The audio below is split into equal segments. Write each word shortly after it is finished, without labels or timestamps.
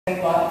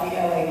bought the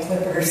LA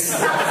Clippers.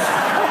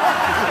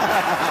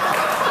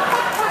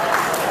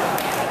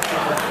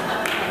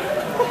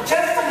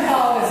 Justin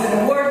Hall is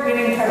an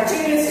award-winning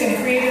cartoonist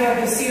and creator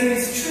of the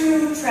series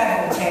True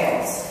Travel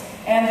Tales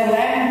and the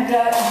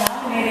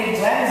Lambda-nominated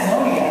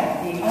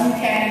Gladizonia, the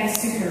Uncanny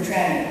Super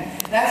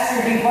Tranny. Last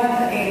year he won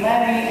a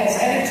Lammy as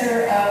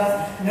editor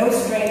of No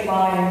Straight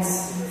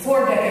Lines,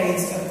 4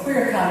 decades of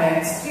queer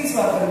comics. Please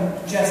welcome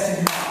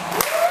Justin Hall.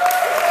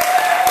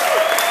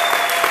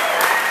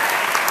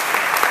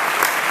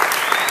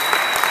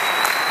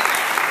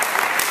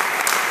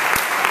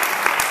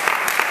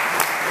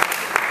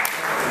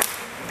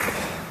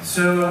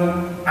 So,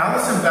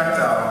 Alison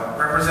Bechdell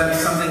represents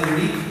something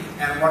unique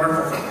and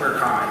wonderful for queer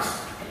comics.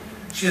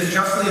 She has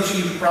justly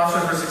achieved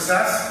crossover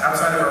success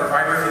outside of our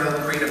vibrant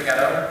little creative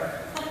ghetto.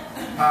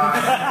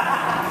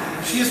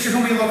 She is to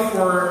whom we look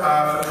for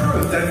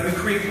proof that if we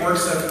create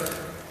works of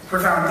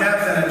profound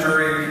depth and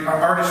enduring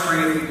artistry,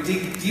 if we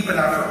dig deep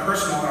enough for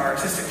personal and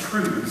artistic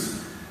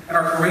truths, and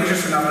are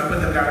courageous enough to put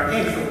them down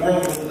in ink, the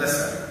world will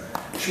listen.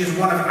 She is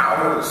one of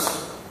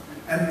ours,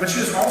 but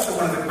she is also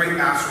one of the great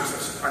masters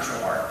of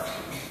sequential art.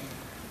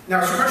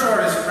 Now, sequential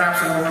art is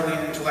perhaps an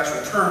overly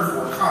intellectual term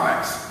for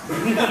comics,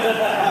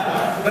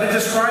 but it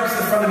describes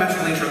the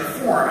fundamental nature of the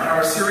form, how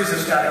a series of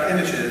static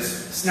images,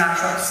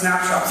 snapshots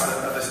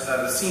of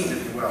the scene,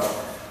 if you will,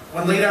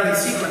 when laid out in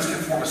sequence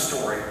can form a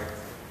story.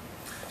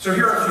 So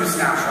here are a few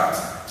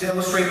snapshots to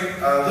illustrate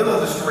a little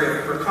of the story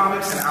of queer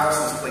comics and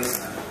Alison's place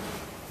in it.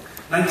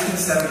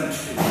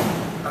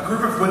 1972. A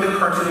group of women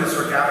cartoonists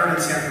were gathered in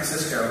San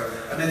Francisco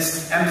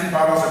amidst empty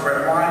bottles of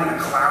red wine and a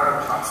cloud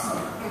of pot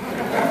smoke.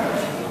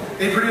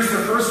 They produced the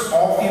first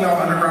all-female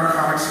underground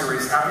comic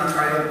series, aptly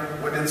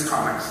titled Women's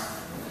Comics.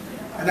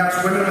 And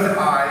that's Women with an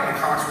I and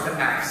Comics with an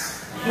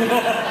X.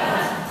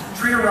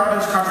 Trina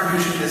Robbins'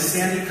 contribution is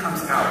Sandy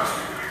Comes Out,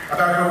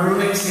 about her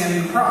roommate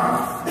Sandy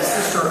Crumb, the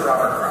sister of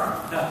Robert Crumb,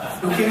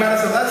 who came out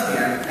as a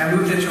lesbian and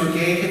moved into a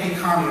gay hippie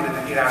commune in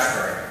the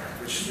Haight-Ashbury,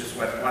 which is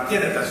what one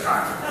did at this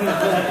time.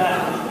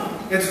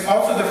 It's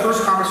also the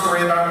first comic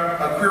story about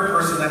a queer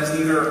person that is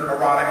neither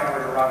erotic nor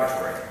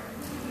derogatory.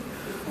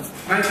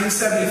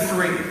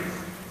 1973.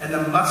 In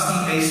the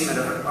musty basement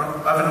of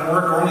an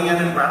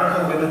Oregonian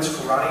radical women's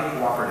karate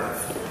cooperative.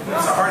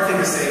 It's a hard thing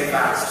to say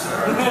fast.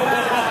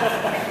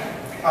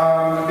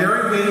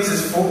 Mary Wings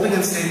is folding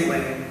and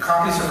stapling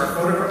copies of her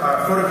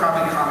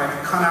photocopied comic,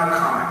 Come Out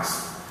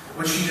Comics,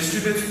 which she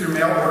distributes through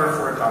mail order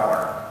for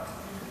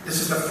 $1. This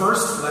is the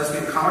first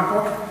lesbian comic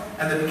book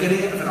and the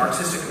beginning of an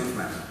artistic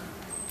movement.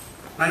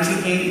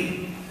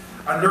 1980.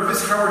 A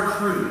nervous Howard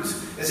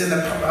Cruz is in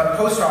the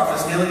post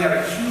office nailing out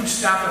a huge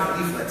stack of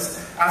leaflets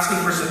asking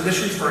for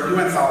submissions for a new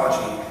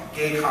anthology,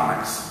 Gay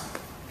Comics.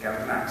 Get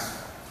it next.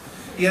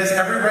 He has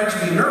every right to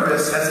be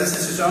nervous, as this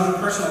is his own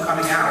personal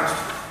coming out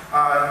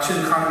to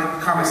the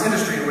comics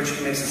industry in which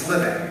he makes his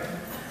living.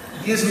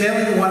 He is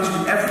mailing one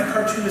to every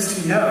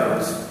cartoonist he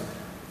knows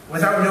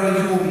without knowing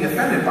who will be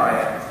offended by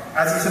it,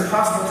 as it's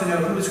impossible to know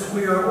who is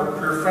queer or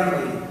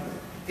queer-friendly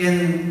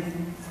in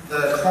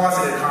the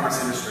closeted comics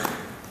industry.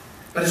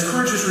 But his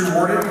courage is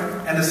rewarded,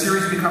 and the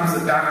series becomes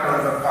the backbone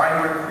of a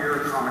vibrant queer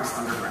comics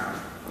underground.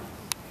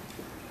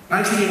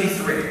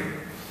 1983.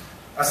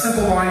 A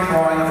simple line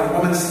drawing of a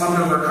woman slumped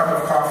over a cup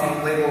of coffee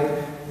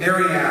labeled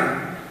Mary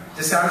Ann,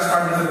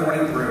 dissatisfied with the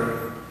morning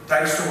brew,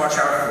 dykes to watch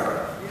out for.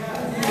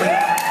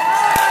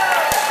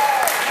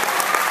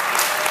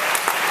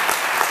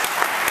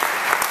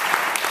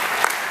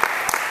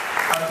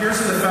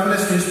 Appears in the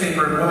feminist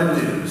newspaper Woman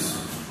News.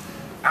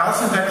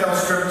 Alison Bechdell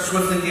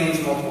swiftly gains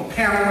multiple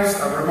panels,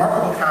 a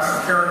remarkable cast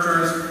of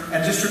characters,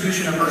 and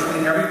distribution of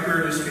virtually every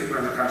queer newspaper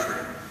in the country.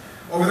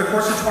 Over the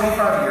course of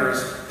 25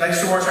 years,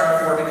 Dykes to Watch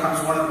Out For becomes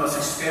one of the most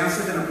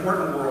expansive and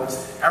important worlds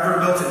ever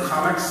built in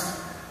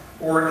comics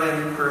or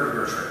in queer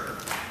literature.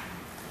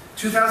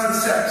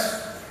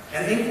 2006,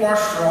 an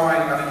ink-washed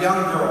drawing of a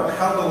young girl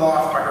held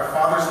aloft by her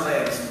father's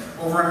legs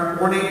over an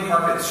ornate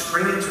carpet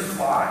straining to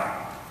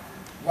fly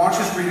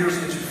launches readers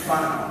into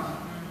fun home.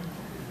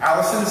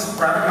 Alison's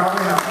graphic novel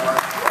memoir,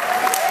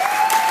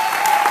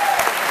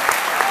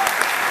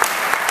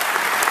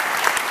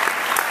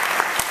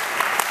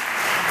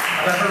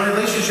 about her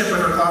relationship with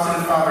her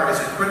closeted father is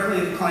a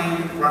critically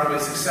acclaimed runaway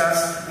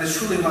success and is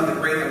truly one of the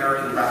great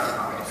American graphic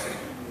novels.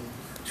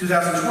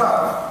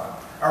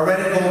 2012, a red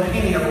and gold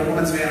painting of a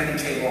woman's vanity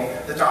table,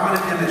 the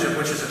dominant image of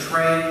which is a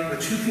tray with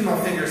 2 female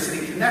figures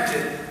sitting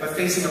connected but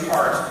facing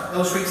apart,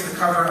 illustrates the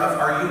cover of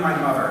Are You My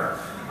Mother,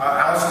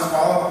 Alison's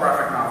follow-up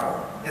graphic novel.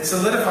 It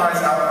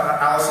solidifies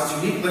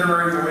Alison's unique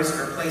literary voice and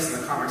her place in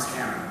the comics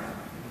canon.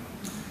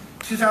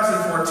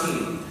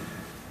 2014,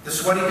 the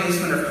sweaty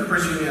basement of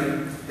Cooper's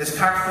Union is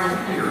packed full of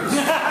queers.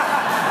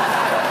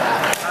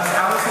 As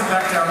Alison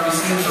Bechdell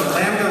receives the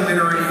Lambda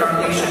Literary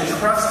Foundation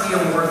Trustee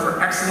Award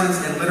for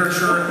Excellence in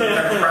Literature,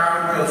 the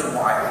crowd goes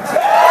wild.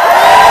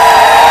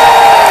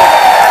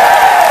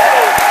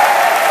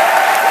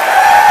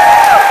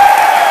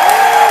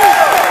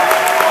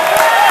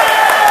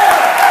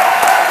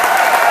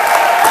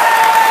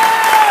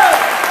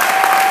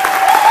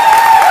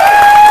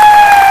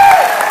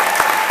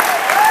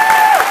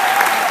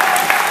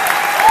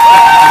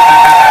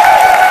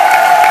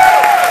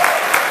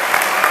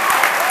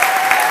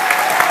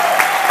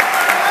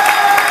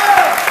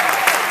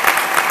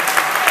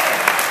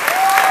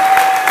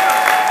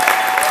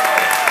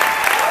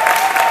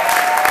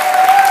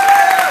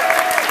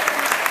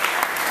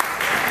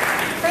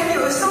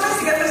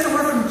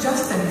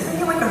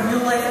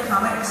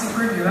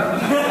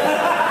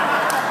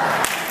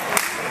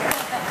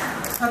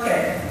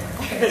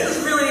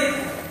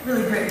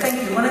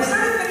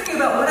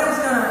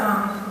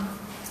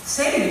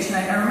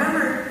 stage, and I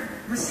remember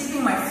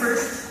receiving my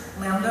first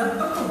Lambda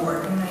Book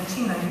Award in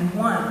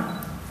 1991.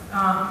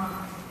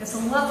 It's a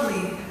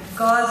lovely,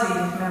 gauzy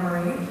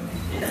memory.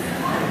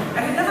 I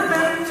had never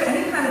been to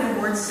any kind of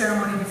awards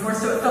ceremony before,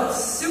 so it felt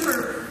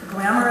super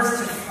glamorous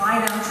to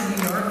fly down to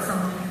New York from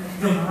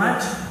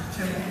Vermont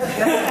to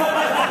get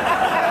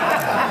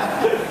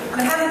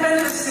I hadn't been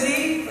to the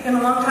city in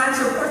a long time,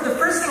 so of course the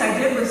first thing I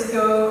did was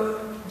go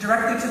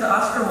directly to the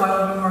Oscar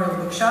Wilde Memorial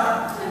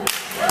Bookshop.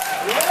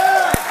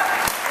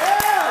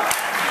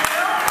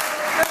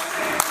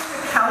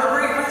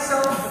 Calibrate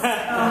myself.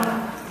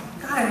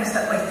 God, I missed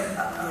that. Like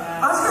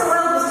Oscar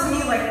Wilde was to me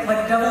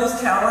like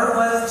Devil's Tower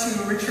was to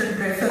Richard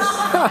Dreyfuss.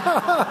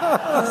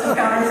 Those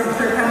encounters with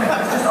Third Kind, I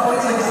was just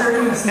always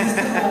exerting this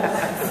mystical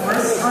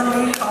force on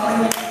me, calling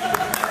me.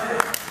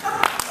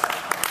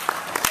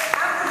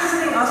 After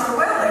visiting Oscar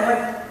Wilde, I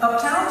went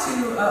uptown to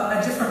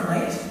a different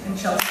light in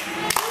Chelsea.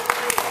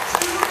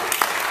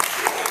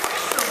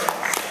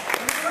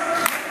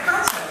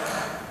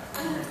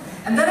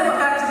 And then I went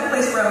back to the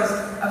place where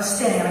I was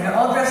staying, and I got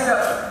all dressed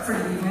up for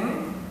the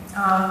evening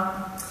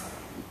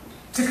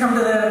to come to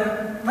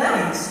the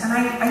Lambdas. And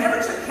I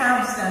never took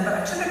cabs then, but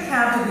I took a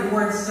cab to the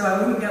awards so I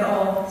wouldn't get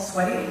all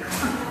sweaty.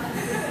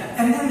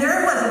 And then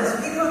there it was, in this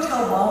big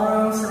hotel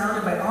ballroom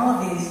surrounded by all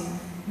of these,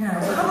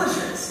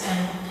 publishers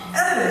and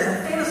editors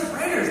and famous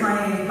writers,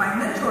 my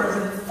mentors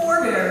and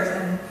forebears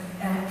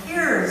and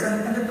peers,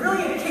 and the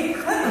brilliant Kate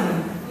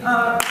Clinton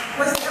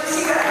was the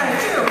MC that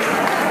night too.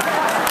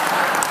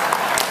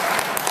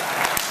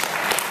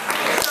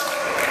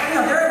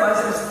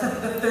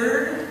 The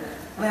third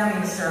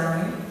Lambda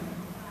ceremony.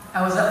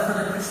 I was up for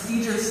the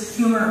prestigious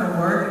Humor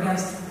Award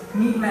against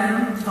Meat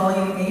Men,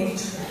 Volume 8.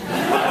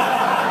 And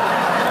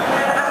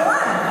I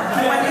won!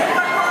 My name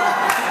got called.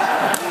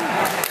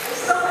 I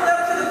stumbled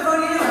up to the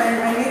podium and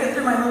I made it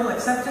through my little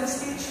acceptance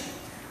speech.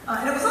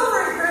 And it was all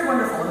very, very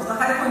wonderful. It was the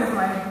high point of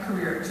my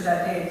career to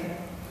that date.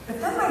 But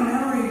then my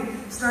memory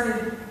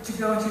started to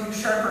go into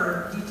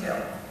sharper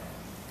detail.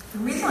 The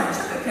reason I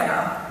took a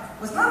cab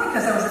was not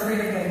because I was afraid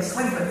of getting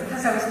sweaty, but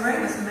because I was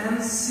wearing this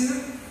men's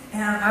suit,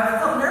 and I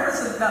felt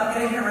nervous about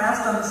getting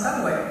harassed on the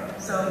subway,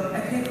 so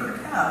I paid for a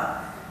cab.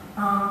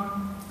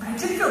 But I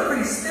did feel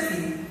pretty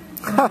spiffy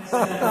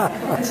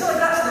until I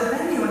got to the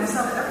venue and I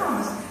saw that everyone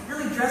was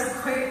really dressed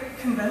quite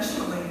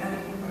conventionally and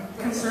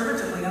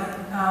conservatively, and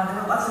there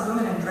were lots of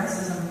women in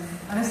dresses,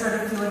 and I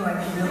started feeling like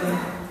really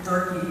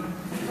dorky.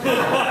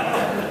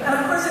 And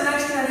of course, in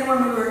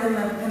 1991, we were in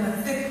the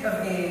thick of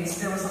AIDS.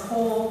 There was a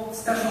whole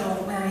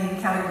special Lanny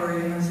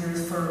category in those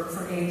years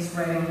for AIDS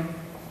writing.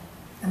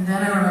 And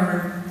then I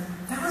remembered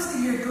that was the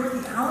year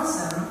Dorothy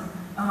Allison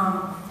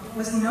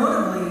was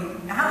notably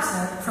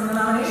absent from the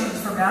nominations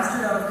for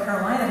Bastard Out of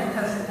Carolina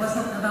because it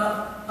wasn't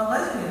about a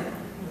lesbian.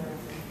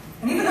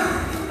 And even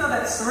though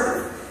that sort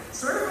of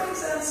makes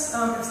sense,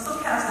 it still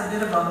cast a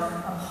bit of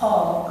a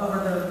pall over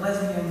the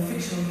lesbian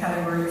fiction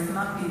category, if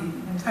not the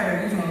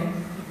entire evening.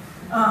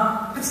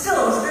 But still,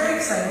 it was very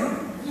exciting.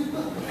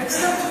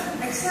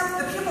 Except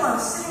the people I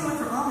was sitting with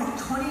were all like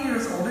 20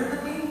 years older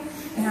than me,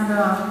 and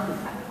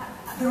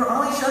they were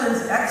all each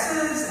other's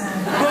exes,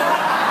 and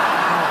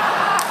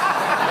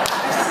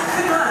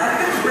I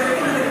couldn't break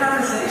into the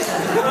conversation.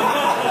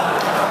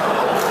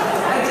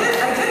 I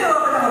did go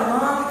over and have a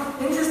long,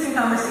 interesting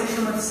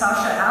conversation with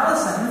Sasha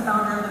Allison,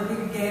 founder of the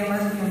big gay and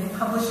lesbian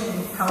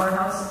publishing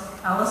powerhouse,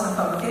 Allison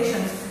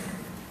Publications.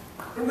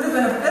 It would have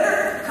been a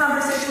better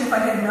conversation if I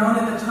had known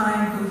at the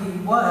time who he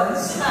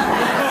was. I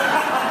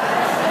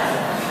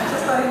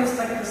just thought he was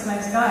like this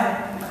nice guy.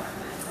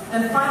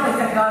 And finally,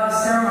 thank God, the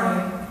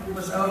ceremony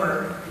was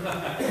over.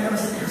 And it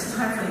was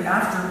time for the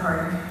after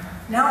party.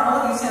 Now all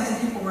of these handsome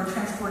people were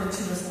transported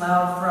to this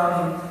loud,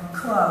 throbbing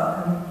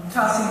club and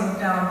tossing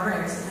down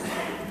drinks.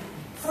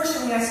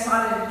 Fortunately, I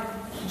spotted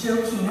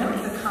Joe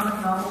Keenan, the comic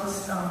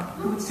novelist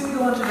who would soon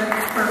go on to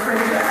write for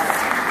Fraser.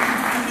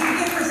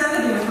 He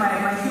presented me with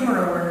my humor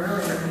award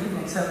earlier in the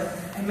evening, so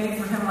I made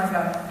for him like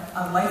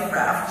a life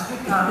raft.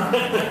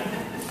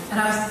 And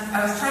I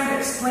was trying to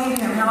explain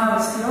to him how I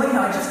was feeling,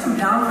 how I just come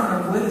down from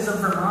the woods of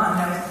Vermont,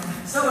 and I was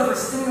so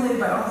overstimulated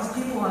by all these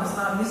people and this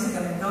loud music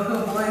and the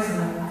go-go boys and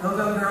the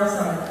go-go girls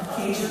and the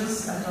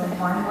cages at the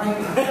limelight.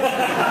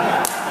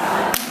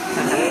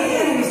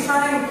 He was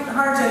trying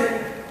hard to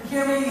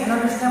hear me and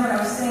understand what I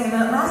was saying, and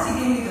then at last he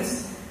gave me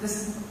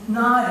this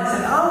nod and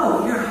said,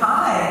 "Oh, you're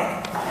high."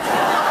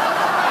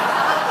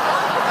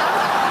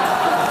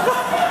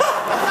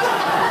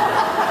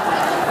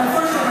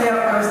 Unfortunately,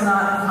 I was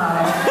not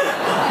high.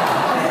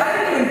 I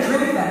didn't even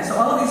drink then, so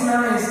all of these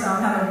memories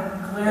have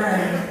a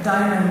glaring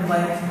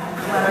diamond-like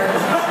clarity.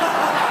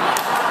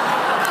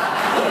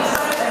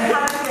 I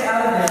had to get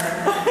out of there.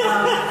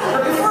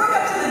 But before I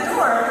got to the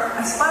door,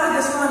 I spotted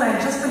this woman I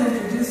had just been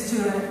introduced to,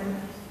 and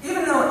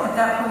even though at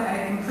that point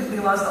I completely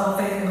lost all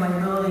faith in my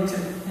ability to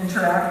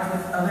interact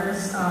with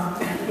others,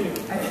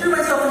 I threw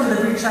myself into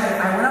the breach.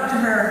 I went up to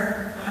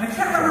her, and I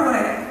can't remember what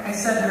I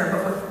said to her,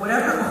 but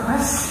whatever it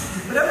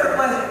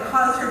was, it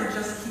caused her to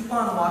just keep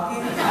on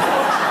walking.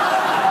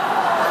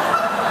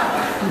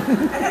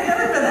 I had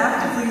never been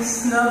actively practically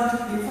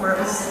snubbed before. It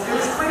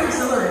was quite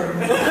exhilarating.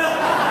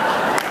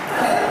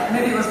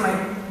 Maybe it was my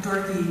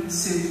dorky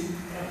suit.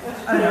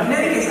 I don't know. In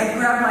any case, I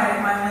grabbed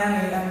my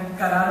Lammy and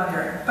got out of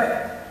there.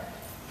 But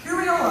here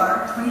we all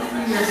are,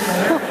 23 years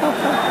later.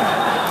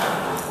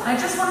 I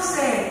just want to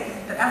say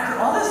that after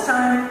all this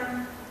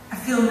time, I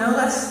feel no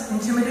less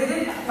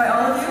intimidated by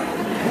all of you,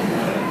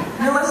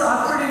 no less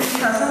awkward in your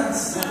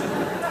presence,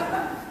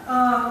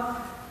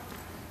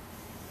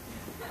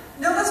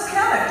 no less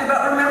panicked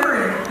about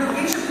remembering who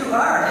each of you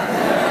are,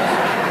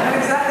 and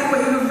exactly what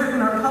you have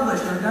written or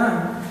published or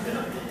done,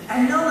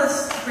 and no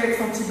less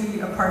grateful to be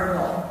a part of it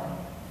all.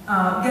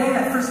 Getting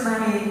that first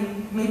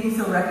Lammy made me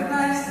feel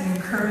recognized and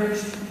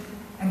encouraged,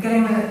 and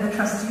getting the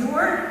trustee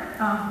award,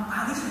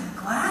 wow, these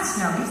are glass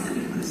now, these could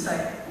be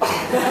lucite.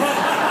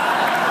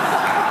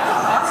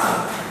 Awesome.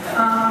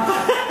 I'm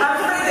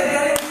afraid that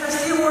getting the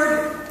trustee award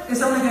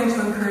is only going to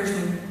encourage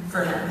me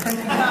further. Thank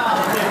you.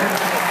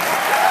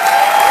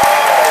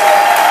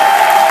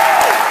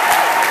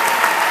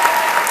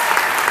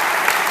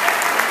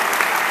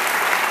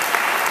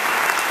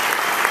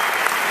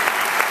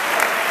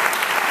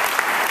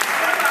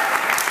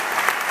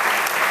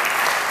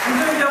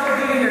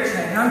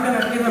 I'm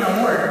going to give an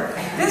award.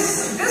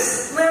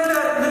 This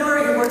Lambda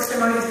Literary Award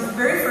ceremony is the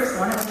very first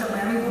one in which a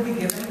Lammy will be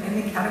given in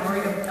the category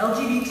of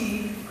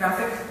LGBT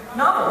graphic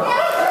novel.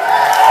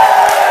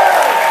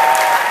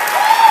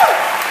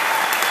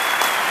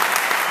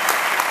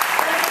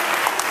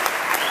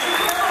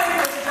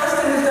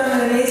 Justin has done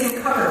an amazing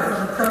cover for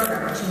the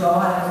program, which you all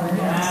have in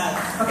your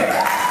hands. Okay.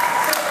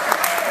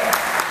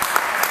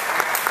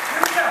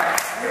 Here we go.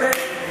 Are you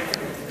ready?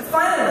 The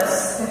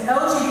finalists in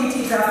LGBT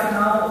graphic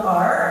novel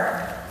are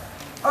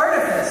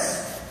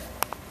Artifice,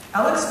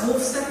 Alex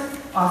Wolfson,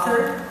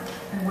 author,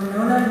 and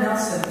Winona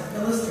Nelson,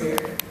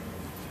 illustrator.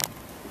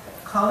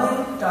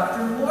 Calling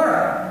Dr.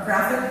 Laura,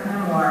 graphic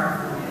memoir.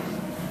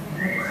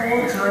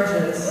 Nicole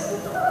Georges.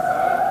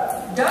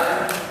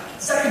 Duck,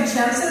 Second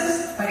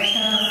Chances, by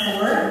Tana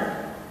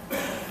Ford.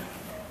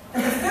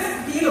 And The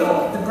Fifth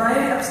Beatle, the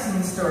Brian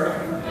Epstein story.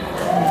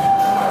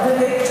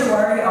 Vivek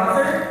Tiwari,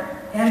 author.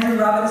 Andrew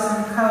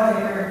Robinson, Kyle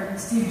Baker,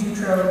 Steve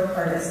Dutro,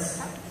 artists.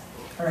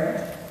 All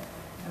right.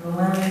 And the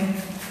Lammy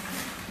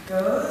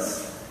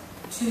goes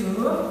to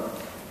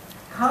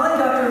Calling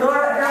Dr.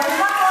 Laura graphic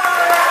memoir.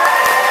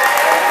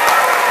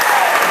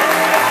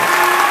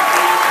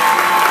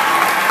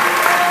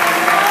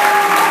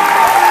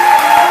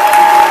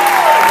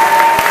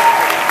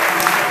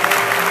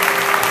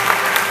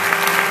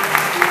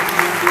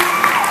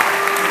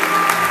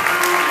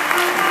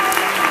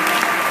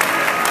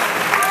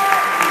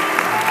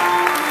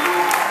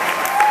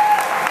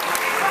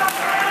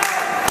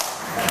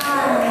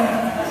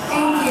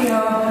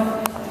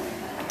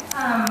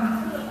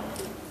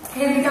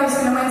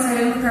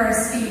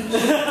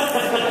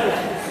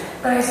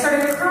 But I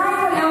started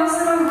crying when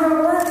Alison on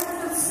her work.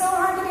 It's so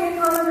hard to be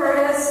a comic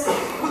artist,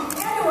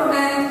 and a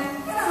woman,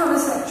 and a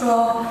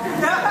homosexual.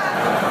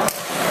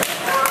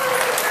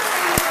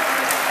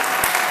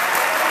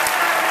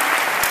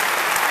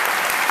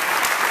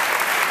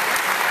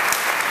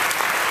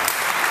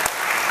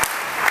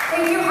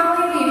 Thank you,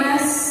 Holly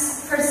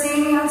Bemis, for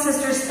seeing me on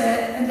Sister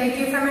Spit, and thank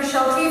you for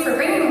Michelle T for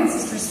bringing me on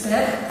Sister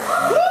Spit.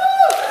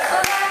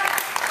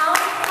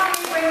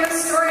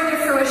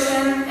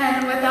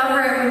 And without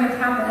her, it wouldn't have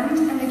happened.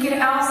 And thank you to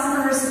Alison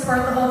for her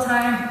support the whole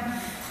time.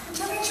 And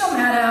to Rachel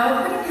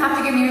Maddow, who didn't have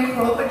to give me a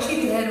quote, but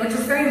she did, which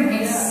was very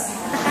nice.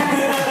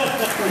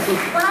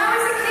 When I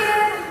was a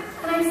kid,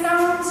 and I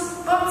found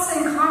books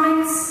and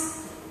comics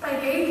by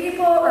gay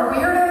people, or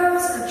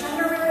weirdos, or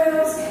gender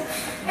weirdos,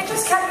 it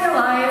just kept me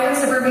alive in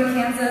suburban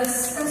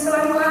Kansas. And so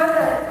I'm glad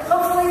that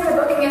hopefully by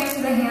booking it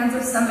to the hands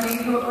of somebody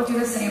who it will do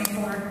the same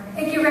for.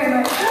 Thank you very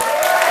much.